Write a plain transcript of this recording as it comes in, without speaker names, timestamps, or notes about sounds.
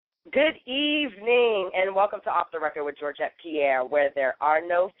Good evening, and welcome to Off the Record with Georgette Pierre, where there are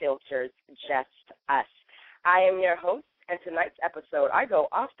no filters, just us. I am your host, and tonight's episode, I go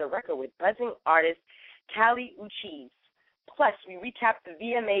off the record with buzzing artist Callie Uchis. Plus, we recap the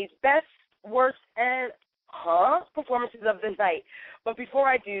VMA's best, worst, and performances of the night. But before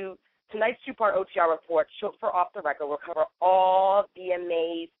I do, tonight's two-part OTR report, short for Off the Record, will cover all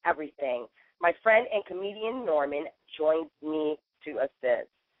VMA's everything. My friend and comedian Norman joins me to assist.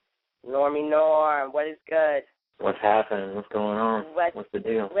 Norm, what is good? What's happening? What's going on? What's the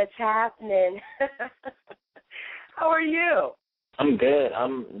deal? What's happening? How are you? I'm good.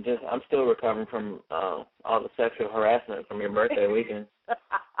 I'm still recovering from all the sexual harassment from your birthday weekend.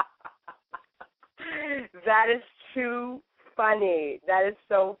 That is too funny. That is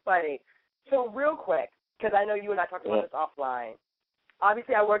so funny. So real quick, because I know you and I talked about this offline.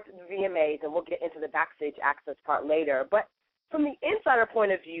 Obviously, I worked at the VMAs, and we'll get into the backstage access part later, but from the insider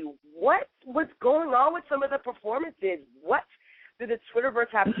point of view, what was going on with some of the performances? What did the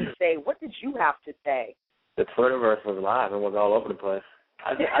Twitterverse have to say? What did you have to say? The Twitterverse was live and was all over the place.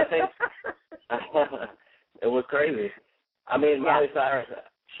 I think it was crazy. I mean, Miley Cyrus,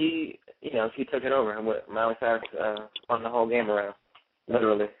 she took it over, and Miley Cyrus spun the whole game around,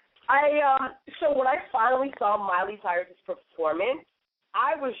 literally. So when I finally saw Miley Cyrus's performance,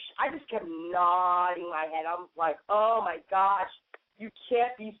 I just kept nodding my head. I was like, oh, my gosh, you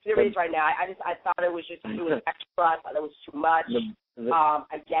can't be serious right now. I thought it was just too extra. I thought it was too much.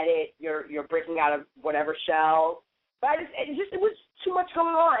 I get it. You're breaking out of whatever shell. But it was too much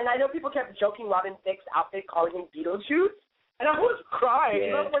going on. And I know people kept joking Robin Thicke's outfit, calling him Beetlejuice. And I was crying.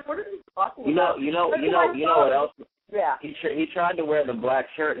 Yeah. I was like, what are you talking about? You know what else? Yeah. He tried to wear the black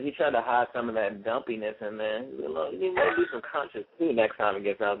shirt. He tried to hide some of that dumpiness in there. You need to do some conscious food next time he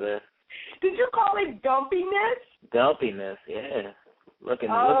gets out there. Did you call it dumpiness? Dumpiness, yeah. Looking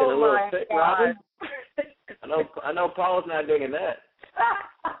a little sick, Robin. I know Paul's not digging that.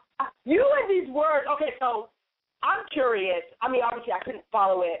 You and these words. Okay, so I'm curious. I mean, obviously I couldn't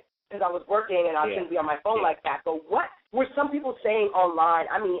follow it because I was working and I couldn't be on my phone like that. But what were some people saying online?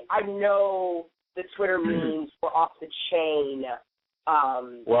 I mean, I know the Twitter memes were off the chain.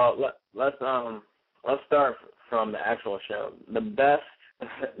 Well, let's start from the actual show. The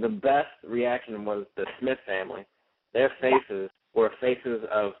best reaction was the Smith family. Their faces were faces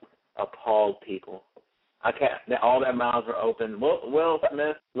of appalled people. All their mouths were open. Will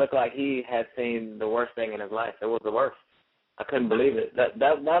Smith looked like he had seen the worst thing in his life. It was the worst. I couldn't believe it. That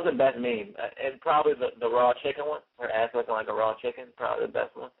was the best meme. And probably the raw chicken one. Her ass looking like a raw chicken. Probably the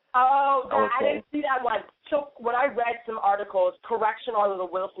best one. Oh, I didn't see that one. So when I read some articles, correction on the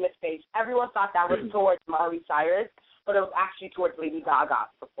Will Smith face, everyone thought that was towards Miley Cyrus, but it was actually towards Lady Gaga's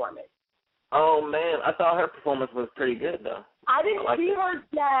performance. Oh, man. I thought her performance was pretty good, though. I didn't see hers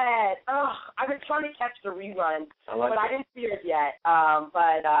yet. I've been trying to catch the rerun, but I didn't see hers yet.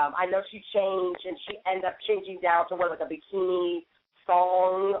 But I know she changed, and she ended up changing down to like a bikini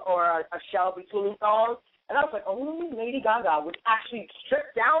song or a shell bikini song. And I was like, oh, Lady Gaga would actually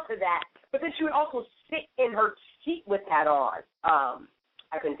strip down to that. But then she would also sit in her seat with that on.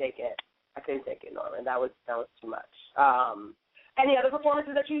 I couldn't take it. Norman. That was too much. Any other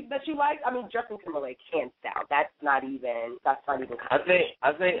performances that you liked? I mean, Justin Timberlake, hands down. That's not even. I think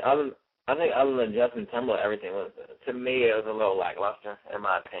other than Justin Timberlake, everything was, to me, it was a little lackluster in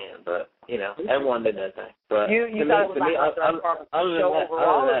my opinion. But everyone did their thing. But you thought it was other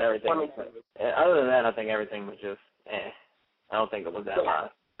than that, I think everything was just. I don't think it was that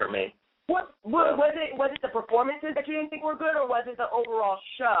lot for me. Was it the performances that you didn't think were good, or was it the overall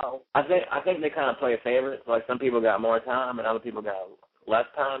show? I think they kind of play favorites. Like some people got more time and other people got less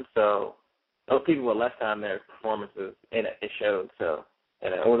time. So those people with less time, their performances it showed. So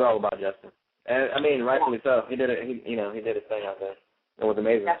and it was all about Justin. And I mean, rightfully so. He did it. He did his thing out there. It was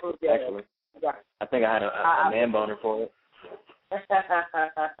amazing. Actually, yeah. I think I had a man boner for it.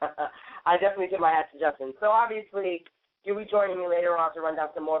 I definitely tip my hat to Justin. So obviously, you'll be joining me later on to run down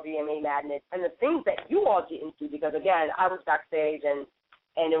some more VMA madness and the things that you all get into because, again, I was backstage and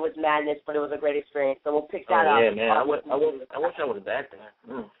it was madness, but it was a great experience. So we'll pick that up. Yeah, man. I wish I was back there.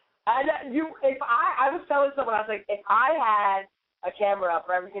 I was telling someone, I was like, if I had a camera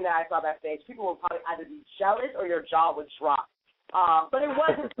for everything that I saw backstage, people would probably either be jealous or your jaw would drop. But it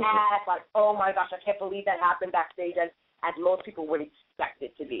wasn't as like, oh, my gosh, I can't believe that happened backstage as most people would expect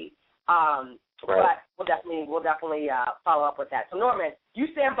it to be. But we'll definitely follow up with that. So, Norman, you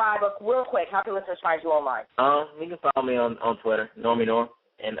stand by, but real quick, how can listeners find you online? You can follow me on Twitter, Normie Norm,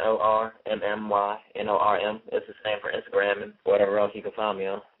 NORMMYNORM. It's the same for Instagram and whatever else you can find me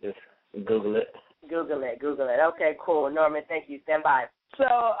on. Just Google it. Google it. Okay, cool. Norman, thank you. Stand by. So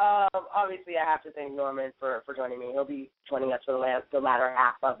obviously I have to thank Norman for joining me. He'll be joining us for the latter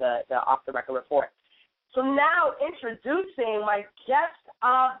half of the Off the Record report. So now introducing my guest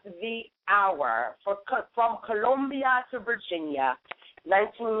of the hour from Colombia to Virginia,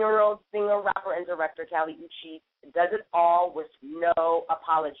 19-year-old singer, rapper, and director Callie Uchis does it all with no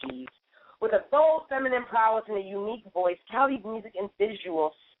apologies. With a bold feminine prowess and a unique voice, Callie's music and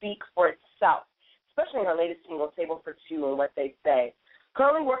visuals speak for itself, especially in her latest single, Table for Two, and What They Say.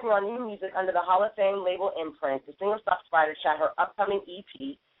 Currently working on new music under the Hall of Fame label Imprint, the singer-songwriter shared her upcoming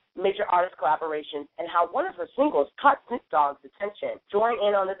EP, major artist collaborations, and how one of her singles caught Snoop Dogg's attention. Join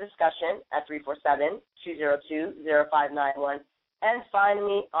in on the discussion at 347-202-0591 and find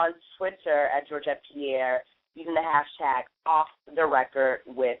me on Twitter at Georgette Pierre using the hashtag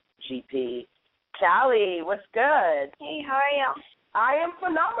 #OffTheRecordWithGP. Callie, what's good? Hey, how are you? I am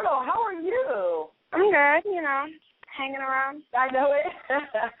phenomenal. How are you? I'm good, hanging around. I know it.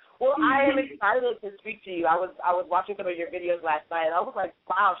 Well, I am excited to speak to you. I was watching some of your videos last night, and I was like,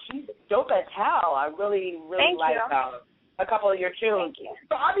 wow, she's dope as hell. I really like a couple of your tunes. Thank you.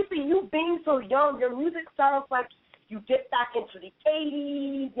 So obviously, you being so young, your music sounds like you dip back into the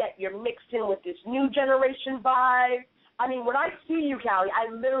 80s, yet you're mixed in with this new generation vibe. I mean, when I see you, Callie, I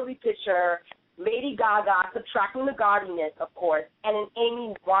literally picture Lady Gaga, subtracting the gaudiness, of course, and an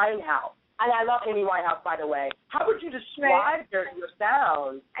Amy Winehouse. And I love Amy Winehouse, by the way. How would you describe your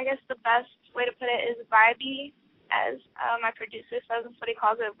sound? I guess the best way to put it is vibey, as my producer says. That's what he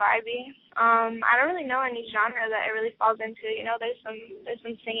calls it, vibey. I don't really know any genre that it really falls into. There's some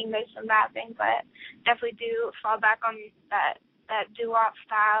singing, there's some rapping, but definitely do fall back on that doo-wop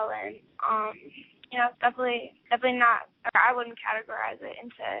style, and definitely not. I wouldn't categorize it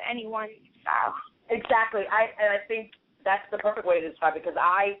into any one style. Exactly. I think that's the perfect way to describe it, because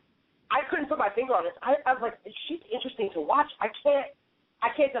I couldn't put my finger on this. I was like, she's interesting to watch. I can't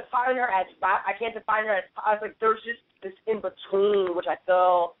define her as pop. I was like, there's just this in between, which I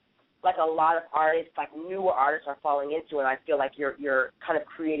feel like a lot of artists, like newer artists, are falling into, and I feel like you're kind of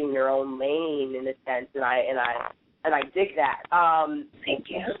creating your own lane in a sense, and I dig that. Thank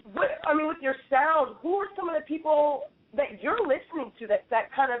you. With your sound, who are some of the people that you're listening to that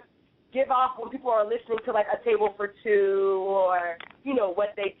kind of give off when people are listening to like A Table for Two or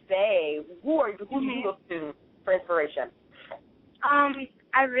What They Say? Who do you look to for inspiration? I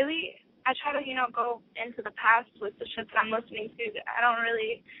try to go into the past with the shit that I'm listening to. I don't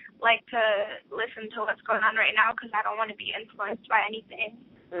really like to listen to what's going on right now because I don't want to be influenced by anything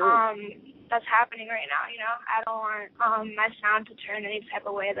that's happening right now. I don't want my sound to turn any type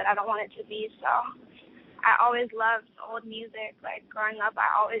of way that I don't want it to be. So I always loved old music. Like growing up,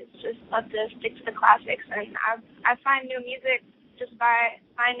 I always just loved to stick to the classics, and I find new music just by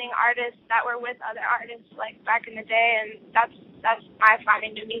finding artists that were with other artists like back in the day, and that's my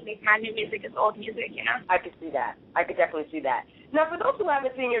finding new music. My new music is old music, I could see that. I could definitely see that. Now, for those who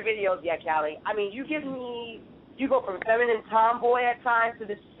haven't seen your videos yet, Callie, you go from feminine tomboy at times to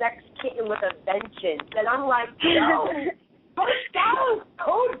this sex kitten with a vengeance, and I'm like, yo, but it sounds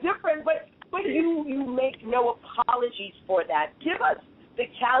so different, but you make no apologies for that. Give us the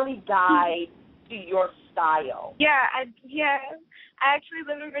Callie guide to your style. Yeah, I actually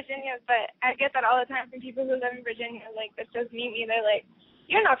live in Virginia, but I get that all the time from people who live in Virginia. Like, they just meet me. They're like,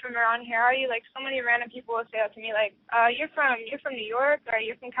 "You're not from around here, are you?" Like, so many random people will say that to me, like, "You're from New York, or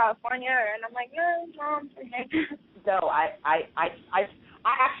you're from California," and I'm like, "No, I'm from here." No, I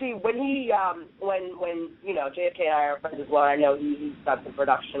actually, when JFK and I are friends as well, I know he's got some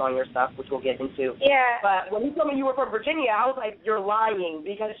production on your stuff, which we'll get into. Yeah. But when he told me you were from Virginia, I was like, you're lying,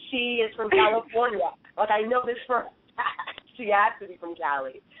 because she is from California. Like, I know this for a fact. She has to be from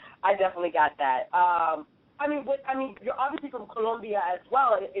Cali. I definitely got that. You're obviously from Colombia as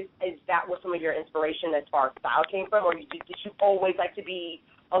well. Is that where some of your inspiration as far as style came from, or did you always like to be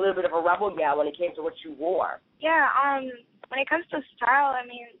a little bit of a rebel gal when it came to what you wore? Yeah. When it comes to style,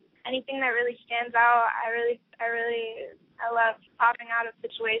 anything that really stands out, I love popping out of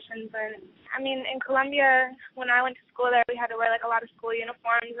situations. And in Colombia, when I went to school there, we had to wear like a lot of school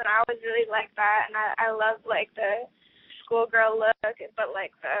uniforms, and I always really liked that. And I love like the schoolgirl look, but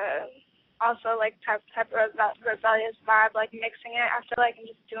like the also like type of rebellious vibe, like mixing it. I feel like I'm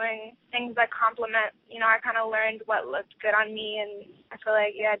just doing things that complement. I kind of learned what looked good on me, and I feel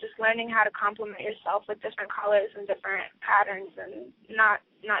like just learning how to complement yourself with different colors and different patterns, and not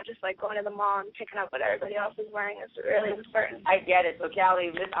just like going to the mall and picking up what everybody else is wearing is really important. I get it. So Callie,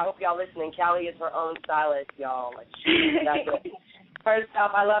 I hope y'all listening. Callie is her own stylist, y'all. Like First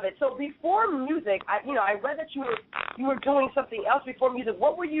off, I love it. So before music, I read that you were doing something else before music.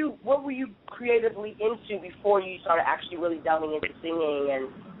 What were you creatively into before you started actually really delving into singing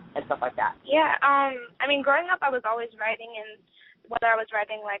and stuff like that? Yeah, I mean, growing up, I was always writing, and whether I was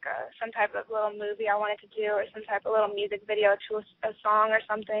writing like some type of little movie I wanted to do or some type of little music video to a song or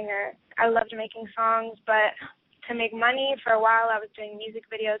something, or I loved making songs, but to make money for a while I was doing music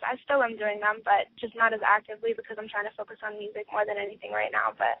videos. I still am doing them, but just not as actively because I'm trying to focus on music more than anything right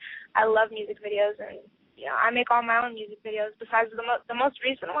now. But I love music videos, and I make all my own music videos. Besides the most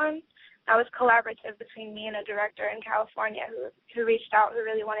recent one, that was collaborative between me and a director in California who reached out, who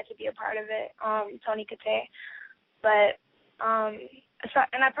really wanted to be a part of it, Tony Kate. But I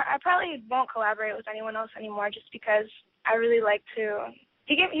probably won't collaborate with anyone else anymore, just because I really like to.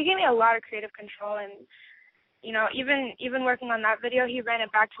 He gave me a lot of creative control, and even working on that video, he ran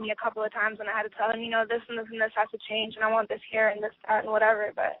it back to me a couple of times, and I had to tell him, this and this and this has to change, and I want this here and this, that, and whatever.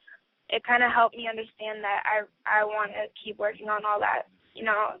 But it kind of helped me understand that I want to keep working on all that,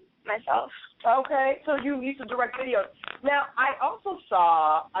 myself. Okay, so you used to direct videos. Now, I also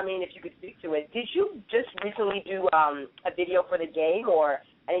saw, if you could speak to it, did you just recently do a video for the game or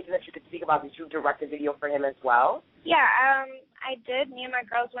anything that you could speak about? Did you direct a video for him as well? Yeah, I did. Me and my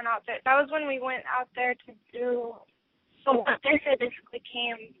girls went out there. That was when we went out there to do. So this basically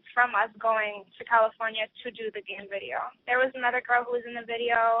came from us going to California to do the game video. There was another girl who was in the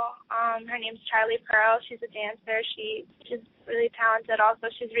video. Her name's Charlie Pearl. She's a dancer. She's really talented.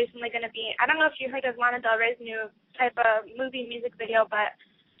 Also, she's recently going to be. I don't know if you heard of Lana Del Rey's new type of movie music video, but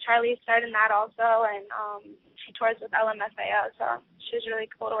Charlie starred in that also, and she tours with LMFAO. So she was really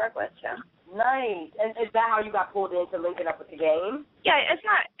cool to work with too. Nice. And is that how you got pulled in to link it up with the game? Yeah,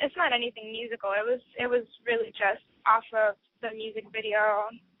 it's not anything musical. It was really just off of the music video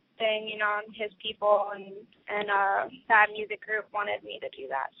thing, his people and that music group wanted me to do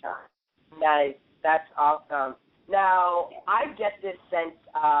that. So nice. That's awesome. Now, I get this sense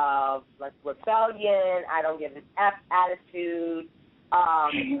of like rebellion. I don't give an F attitude,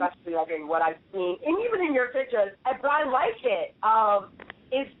 especially like in what I've seen, and even in your pictures. But I like it.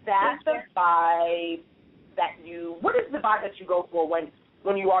 Is that the vibe that what is the vibe that you go for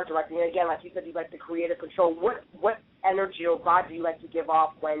when you are directing? And again, like you said, you like the creative control. What energy or vibe do you like to give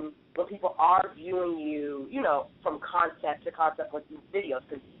off when people are viewing you, from concept to concept with these videos?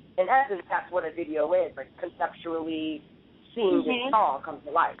 Because in essence, that's what a video is, like conceptually seeing the song come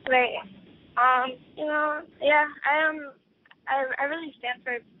to life. Right. Yeah, I really stand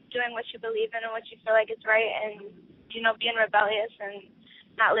for doing what you believe in and what you feel like is right, and, being rebellious and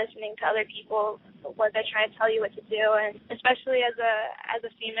not listening to other people, what they're trying to tell you what to do, and especially as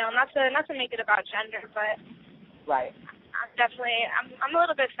a female, not to make it about gender, but right. I'm a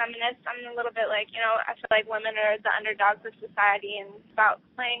little bit feminist. I'm a little bit like, I feel like women are the underdogs of society, and about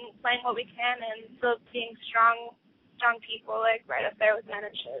playing what we can and still being strong people, like right up there with men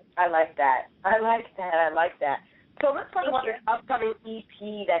and shit. I like that. So let's talk about this upcoming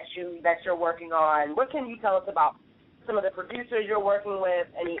EP that you're working on. What can you tell us about some of the producers you're working with,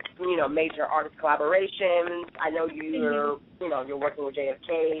 any major artist collaborations? I know you're working with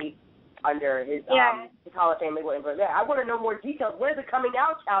JFK under his Hall of Fame label. I want to know more details. When is it coming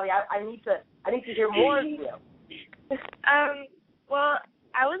out, Callie? I need to hear more of you. Well,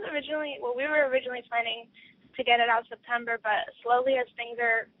 we were originally planning to get it out September, but slowly as things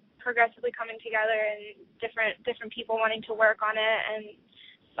are progressively coming together and different people wanting to work on it, and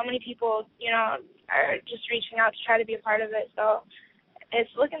so many people, are just reaching out to try to be a part of it. So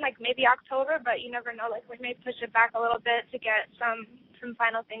it's looking like maybe October, but you never know. Like, we may push it back a little bit to get some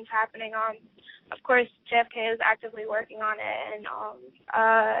final things happening. Of course, JFK is actively working on it, and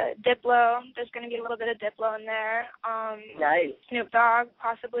Diplo. There's going to be a little bit of Diplo in there. Nice. Snoop Dogg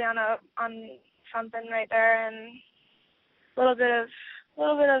possibly on something right there, and a little bit of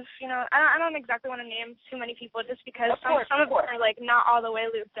I don't exactly want to name too many people, just because some of them are like not all the way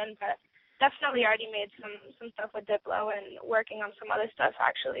looped in, but definitely already made some stuff with Diplo and working on some other stuff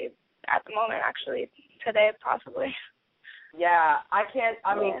at the moment, today possibly. Yeah,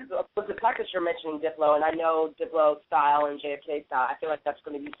 with the fact that you're mentioning Diplo, and I know Diplo style and JFK style, I feel like that's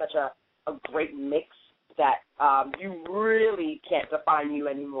going to be such a great mix that you really can't define you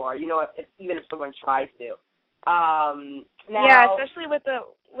anymore, even if someone tries to. Now, especially with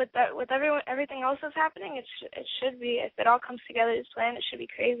everything else that's happening, it should be, if it all comes together as planned, it should be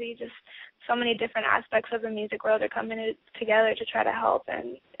crazy. Just so many different aspects of the music world are coming together to try to help,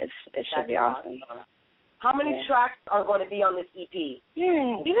 and it should be awesome. How many tracks are going to be on this EP?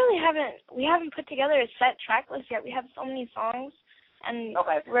 We haven't put together a set track list yet. We have so many songs, and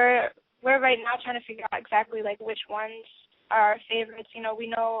we're right now trying to figure out exactly like which ones our favorites. You know, we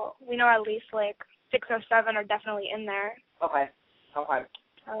know at least like 6 or 7 are definitely in there. Okay.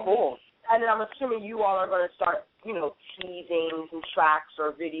 Cool. And then I'm assuming you all are going to start, you know, teasing some tracks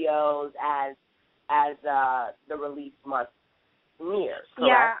or videos as the release month nears,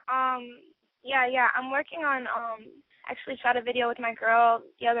 correct? Yeah. I'm working on actually shot a video with my girl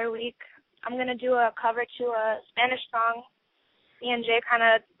the other week. I'm gonna do a cover to a Spanish song. Me and Jay kind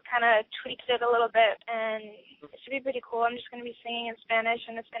of tweaked it a little bit, and it should be pretty cool. I'm just gonna be singing in Spanish,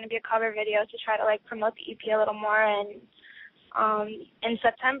 and it's gonna be a cover video to try to like promote the EP a little more. And in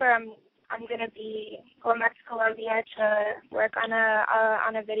September, I'm gonna be going back to Colombia to work on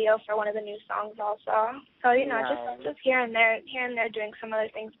a video for one of the new songs also. So you know, just here and there doing some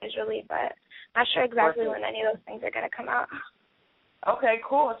other things visually, but not sure exactly when any of those things are gonna come out. Okay,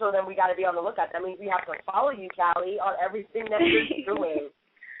 cool. So then we got to be on the lookout. That means we have to follow you, Callie, on everything that you're doing.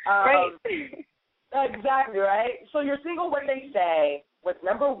 Right. Exactly, right? So your single What They Say was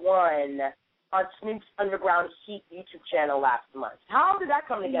number 1 on Snoop's Underground Heat YouTube channel last month. How did that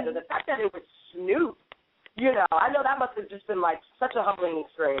come together? The fact that it was Snoop, you know, I know that must have just been like such a humbling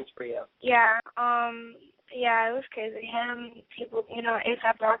experience for you. Yeah, it was crazy. Him, people, you know,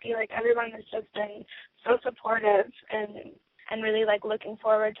 A$AP Rocky, like everyone has just been so supportive and really like looking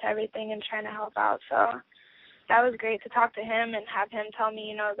forward to everything and trying to help out. So that was great to talk to him and have him tell me,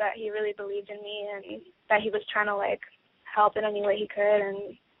 you know, that he really believed in me and that he was trying to like help in any way he could,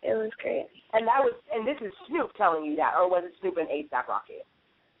 and it was great. And this is Snoop telling you that, or was it Snoop and A$AP Rocky?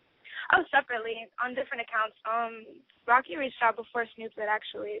 Oh, separately on different accounts. Rocky reached out before Snoop did,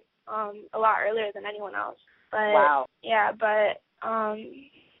 actually, a lot earlier than anyone else. But wow. Yeah, but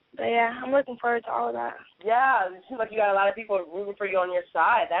yeah, I'm looking forward to all of that. Yeah, it seems like you got a lot of people rooting for you on your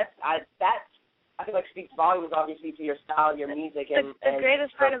side. I feel like speaks volumes, obviously, to your style, your music. The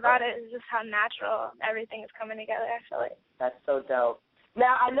greatest part about it is just how natural everything is coming together, I feel like. That's so dope.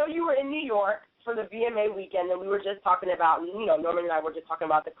 Now, I know you were in New York for the VMA weekend, and we were just talking about, you know, Norman and I were just talking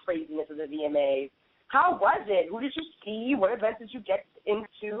about the craziness of the VMAs. How was it? Who did you see? What events did you get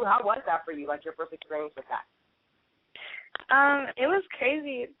into? How was that for you, like your first experience with that? It was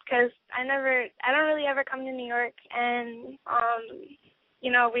crazy because I don't really ever come to New York, and you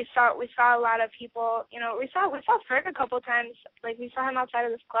know, we saw a lot of people. You know, we saw Ferg a couple of times. Like we saw him outside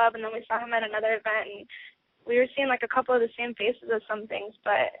of this club, and then we saw him at another event, and we were seeing like a couple of the same faces of some things,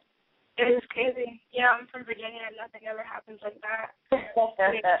 but it was crazy. You know, I'm from Virginia, and nothing ever happens like that.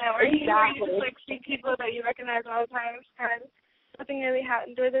 Where you just like see people that you recognize all the time. It's kind of nothing really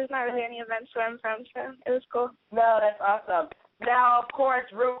happened. There's not really any events where I'm from, so it was cool. No, that's awesome. Now, of course,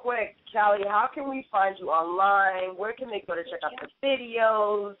 real quick, Callie, how can we find you online? Where can they go to check out the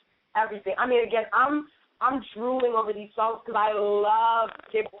videos, everything? I mean, again, I'm drooling over these songs because I love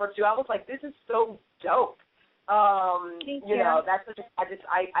K-pop too. I was like, this is so dope. You know, that's such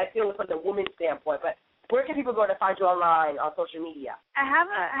I feel it from the woman's standpoint. But where can people go to find you online on social media? I have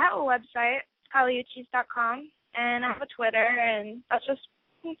a website, Uchis.com, and I have a Twitter, and that's just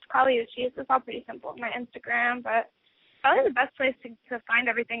Uchis. It's all pretty simple. My Instagram, but probably the best place to find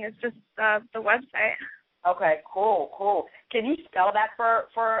everything is just the website. Okay, cool. Can you spell that for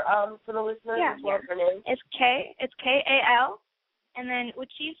the listeners as well? For name? It's Kal, and then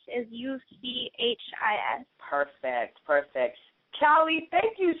Uchis is Uchis. Perfect. Callie,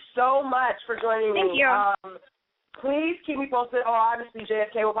 thank you so much for joining me. Thank you. Please keep me posted. Obviously,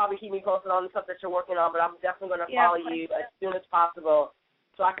 JFK will probably keep me posted on the stuff that you're working on, but I'm definitely going to follow you as soon as possible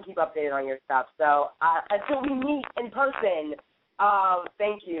so I can keep updated on your stuff. So until we meet in person,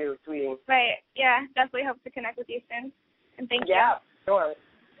 thank you, sweetie. Right. Yeah, definitely hope to connect with you soon. And thank you. Yeah, sure.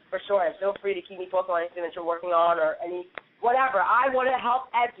 For sure. And feel free to keep me posted on anything that you're working on or any whatever. I want to help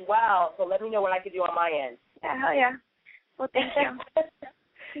as well, so let me know what I can do on my end. Yeah, hell yeah. Well, thank you.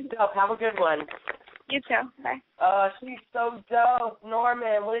 Dope. Have a good one. You too. Bye. She's so dope.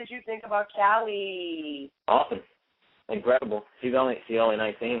 Norman, what did you think about Callie? Awesome. Incredible. She's only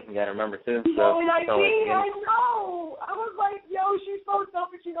 19. You got to remember, too. She's only 19? I know. I was like, yo, she's so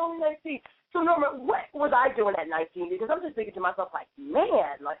dope, and she's only 19. So, Norman, what was I doing at 19? Because I'm just thinking to myself, like,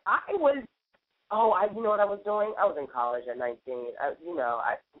 man, like, you know what I was doing? I was in college at 19.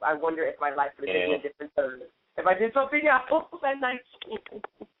 I wonder if my life would have been a different turn if I did something else at 19.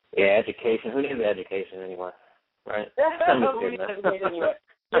 Yeah, education. Who needs education anymore, right? You're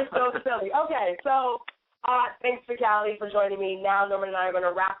so silly. Okay, so thanks for Callie for joining me. Now Norman and I are going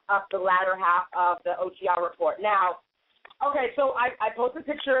to wrap up the latter half of the OTR report. Now, okay, so I posted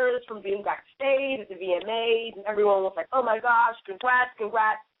pictures from being backstage at the VMAs, and everyone was like, oh, my gosh, congrats.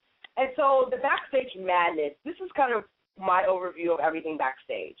 And so the backstage madness, this is kind of my overview of everything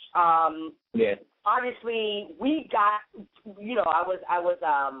backstage. Obviously, we got, I was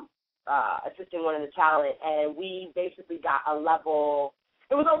assisting one of the talent, and we basically got a level.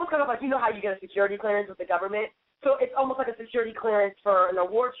 It was almost kind of like, how you get a security clearance with the government. So it's almost like a security clearance for an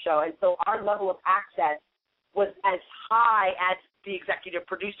award show. And so our level of access was as high as the executive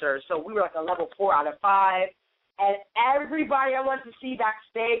producer. So we were like a level 4 out of 5. And everybody I wanted to see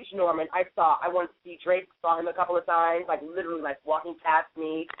backstage, Norman, I wanted to see Drake, saw him a couple of times, like literally like walking past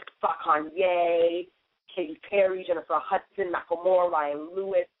me, saw Kanye, Katy Perry, Jennifer Hudson, Macklemore, Ryan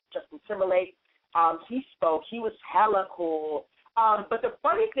Lewis, Justin Timberlake. He spoke. He was hella cool. But the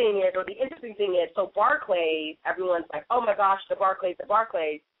funny thing is, or the interesting thing is, so Barclays, everyone's like, oh my gosh, the Barclays. The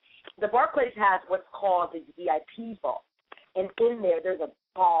Barclays has what's called the VIP vault. And in there's a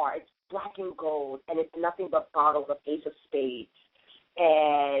bar. It's black and gold, and it's nothing but bottles of Ace of Spades.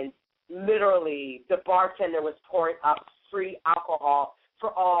 And literally, the bartender was pouring up free alcohol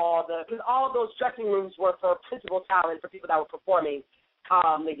for because all those dressing rooms were for principal talent, for people that were performing,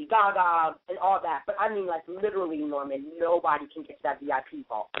 Lady Gaga and all that. But I mean, like, literally, Norman, nobody can get to that VIP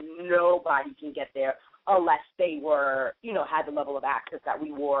vault. Nobody can get there unless they were, had the level of access that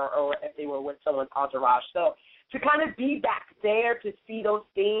we were, or if they were with someone's entourage. So to kind of be back there to see those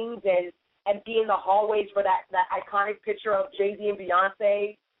things and be in the hallways for that iconic picture of Jay-Z and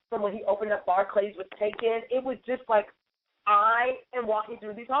Beyonce from when he opened up Barclays was taken, it was just like, I am walking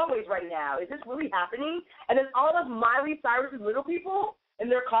through these hallways right now. Is this really happening? And then all of Miley Cyrus's little people in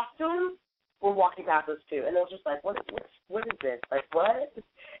their costumes were walking past us too, and it was just like, what is this? Like, what?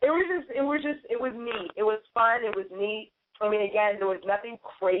 It was neat. It was fun. It was neat. I mean, again, there was nothing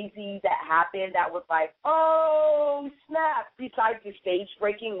crazy that happened that was like, oh, snap, besides the stage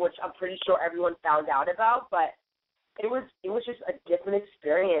breaking, which I'm pretty sure everyone found out about, but it was just a different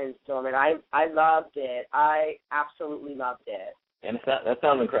experience, Norman. I loved it. I absolutely loved it. And that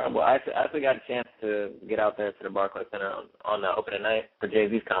sounds incredible. I actually got a chance to get out there to the Barclays Center on the opening night for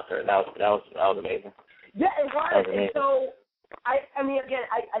Jay-Z's concert. That was amazing. Yeah, it was. And so, I mean, again,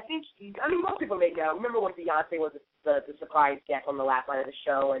 I think, most people may know. Remember when Beyonce was the surprise guest on the last night of the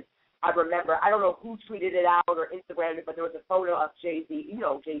show, and I remember, I don't know who tweeted it out or Instagrammed it, but there was a photo of Jay-Z,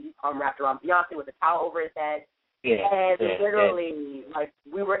 Jay-Z's arm wrapped around Beyonce with a towel over his head. Literally, like,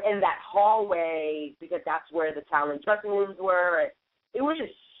 we were in that hallway because that's where the talent dressing rooms were. And it was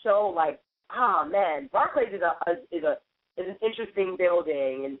just so like, man, Barclays is an interesting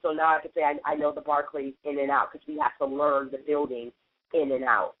building, and so now I can say I know the Barclays in and out because we have to learn the building in and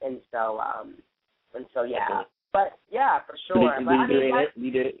out, and so yeah. But yeah, for sure.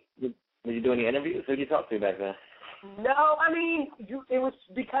 Did you do any interviews? Who did you talk to back then? No, I mean, it was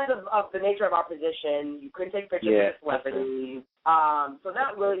because of the nature of our position. You couldn't take pictures with celebrities. So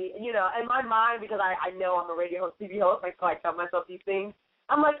not really, in my mind, because I know I'm a radio host, TV host, so I tell myself these things.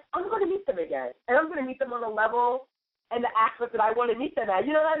 I'm like, I'm going to meet them again. And I'm going to meet them on a level and the aspect that I want to meet them at.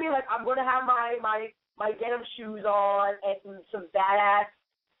 You know what I mean? Like, I'm going to have my denim shoes on and some badass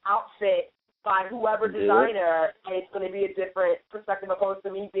outfit by whoever designer, and it's going to be a different perspective opposed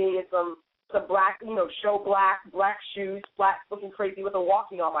to me being in some black, show black shoes, flat looking crazy with a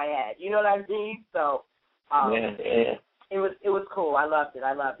walkie on my head. You know what I mean? So, it was cool. I loved it.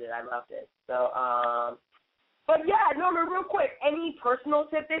 So, but yeah, Norman, real quick, any personal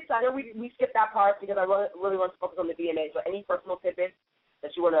tidbits? I know we skipped that part because I really want to focus on the VMA. So, any personal tidbits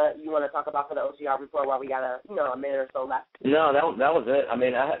that you wanna talk about for the OCR report while we got a minute or so left? No, that was it. I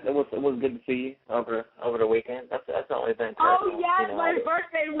mean, it was good to see you over the weekend. That's the only thing. Oh yes, my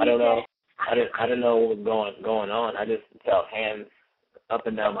birthday weekend. I don't know. I didn't know what was going on. I just felt hands up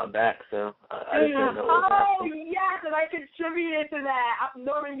and down my back, so I just didn't know what was happening. Oh yes, and I contributed to that.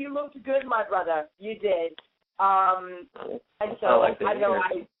 Norman, you looked good, my brother. You did. And so I know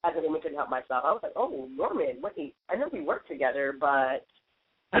I didn't even help myself. I was like, oh, Norman, I know we work together, but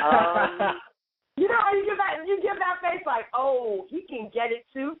you give that face like, oh, he can get it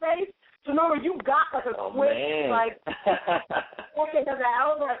too face. So Norman, you got like a quick like okay, I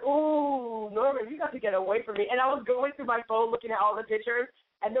was like, ooh, Norman, you got to get away from me. And I was going through my phone looking at all the pictures,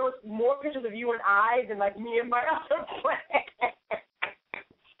 and there was more pictures of you and I than like me and my other friend.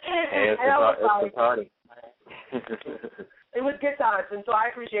 Hey, it's a party. It was good times, and so I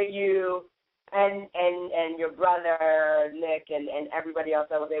appreciate you and your brother Nick and everybody else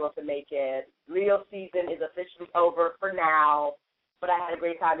that was able to make it. Real season is officially over for now, but I had a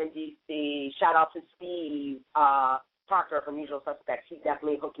great time in D.C. Shout out to Steve Parker from Usual Suspects. He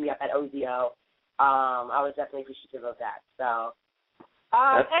definitely hooked me up at OZO. I was definitely appreciative of that. So,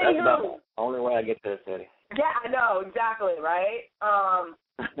 that's about the only way I get to the city. Yeah, I know, exactly, right?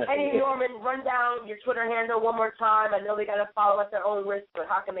 Hey, Norman, run down your Twitter handle one more time. I know they got to follow at their own risk, but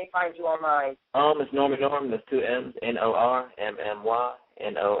how can they find you online? It's Norman Norm. There's 2 M's, NORMMYNORM.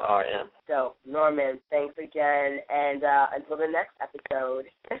 So, Norman, thanks again, and until the next episode.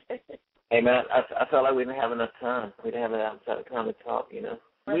 Hey, man, I felt like we didn't have enough time. We didn't have enough time to talk, you know.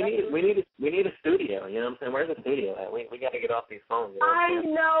 We need a studio, you know what I'm saying? Where's the studio at? We got to get off these phones. You know I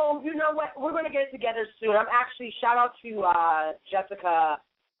know. You know what? We're going to get it together soon. I'm actually, shout out to Jessica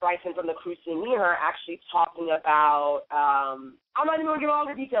Bryson from the Cruise Scene. Me and her are actually talking about, I'm not even going to give all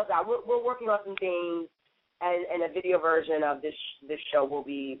the details out. We're working on some things, and a video version of this show will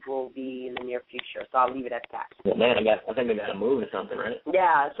be in the near future. So I'll leave it at that. Well, man, I think I got to move or something, right?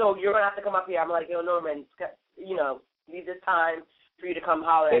 Yeah. So you're gonna have to come up here. I'm like, yo, Norman, you know, leave this time for you to come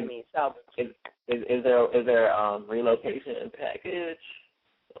holler at me. So is there relocation package?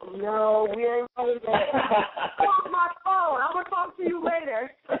 No, we ain't going there. Call my phone. I'm gonna talk to you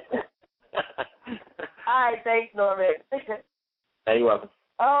later. All right. Thanks, Norman. Hey, you're welcome.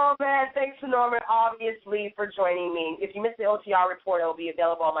 Oh, man, thanks to Norman, obviously, for joining me. If you missed the OTR report, it will be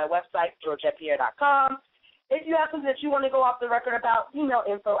available on my website, georgettepierre.com. If you have something that you want to go off the record about, email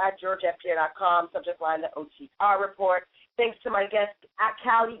info@georgettepierre.com, subject line the OTR report. Thanks to my guest,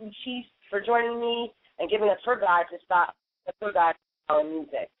 Callie Uchis, for joining me and giving us her guide to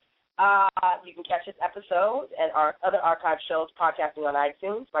music. You can catch this episode and our other archive shows podcasting on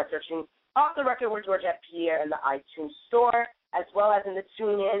iTunes by searching Off the Record with Georgette Pierre in the iTunes store, as well as in the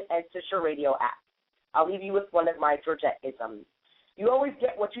TuneIn and Stitcher Radio app. I'll leave you with one of my Georgette-isms. You always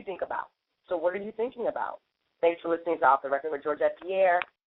get what you think about. So what are you thinking about? Thanks for listening to Off the Record with Georgette Pierre.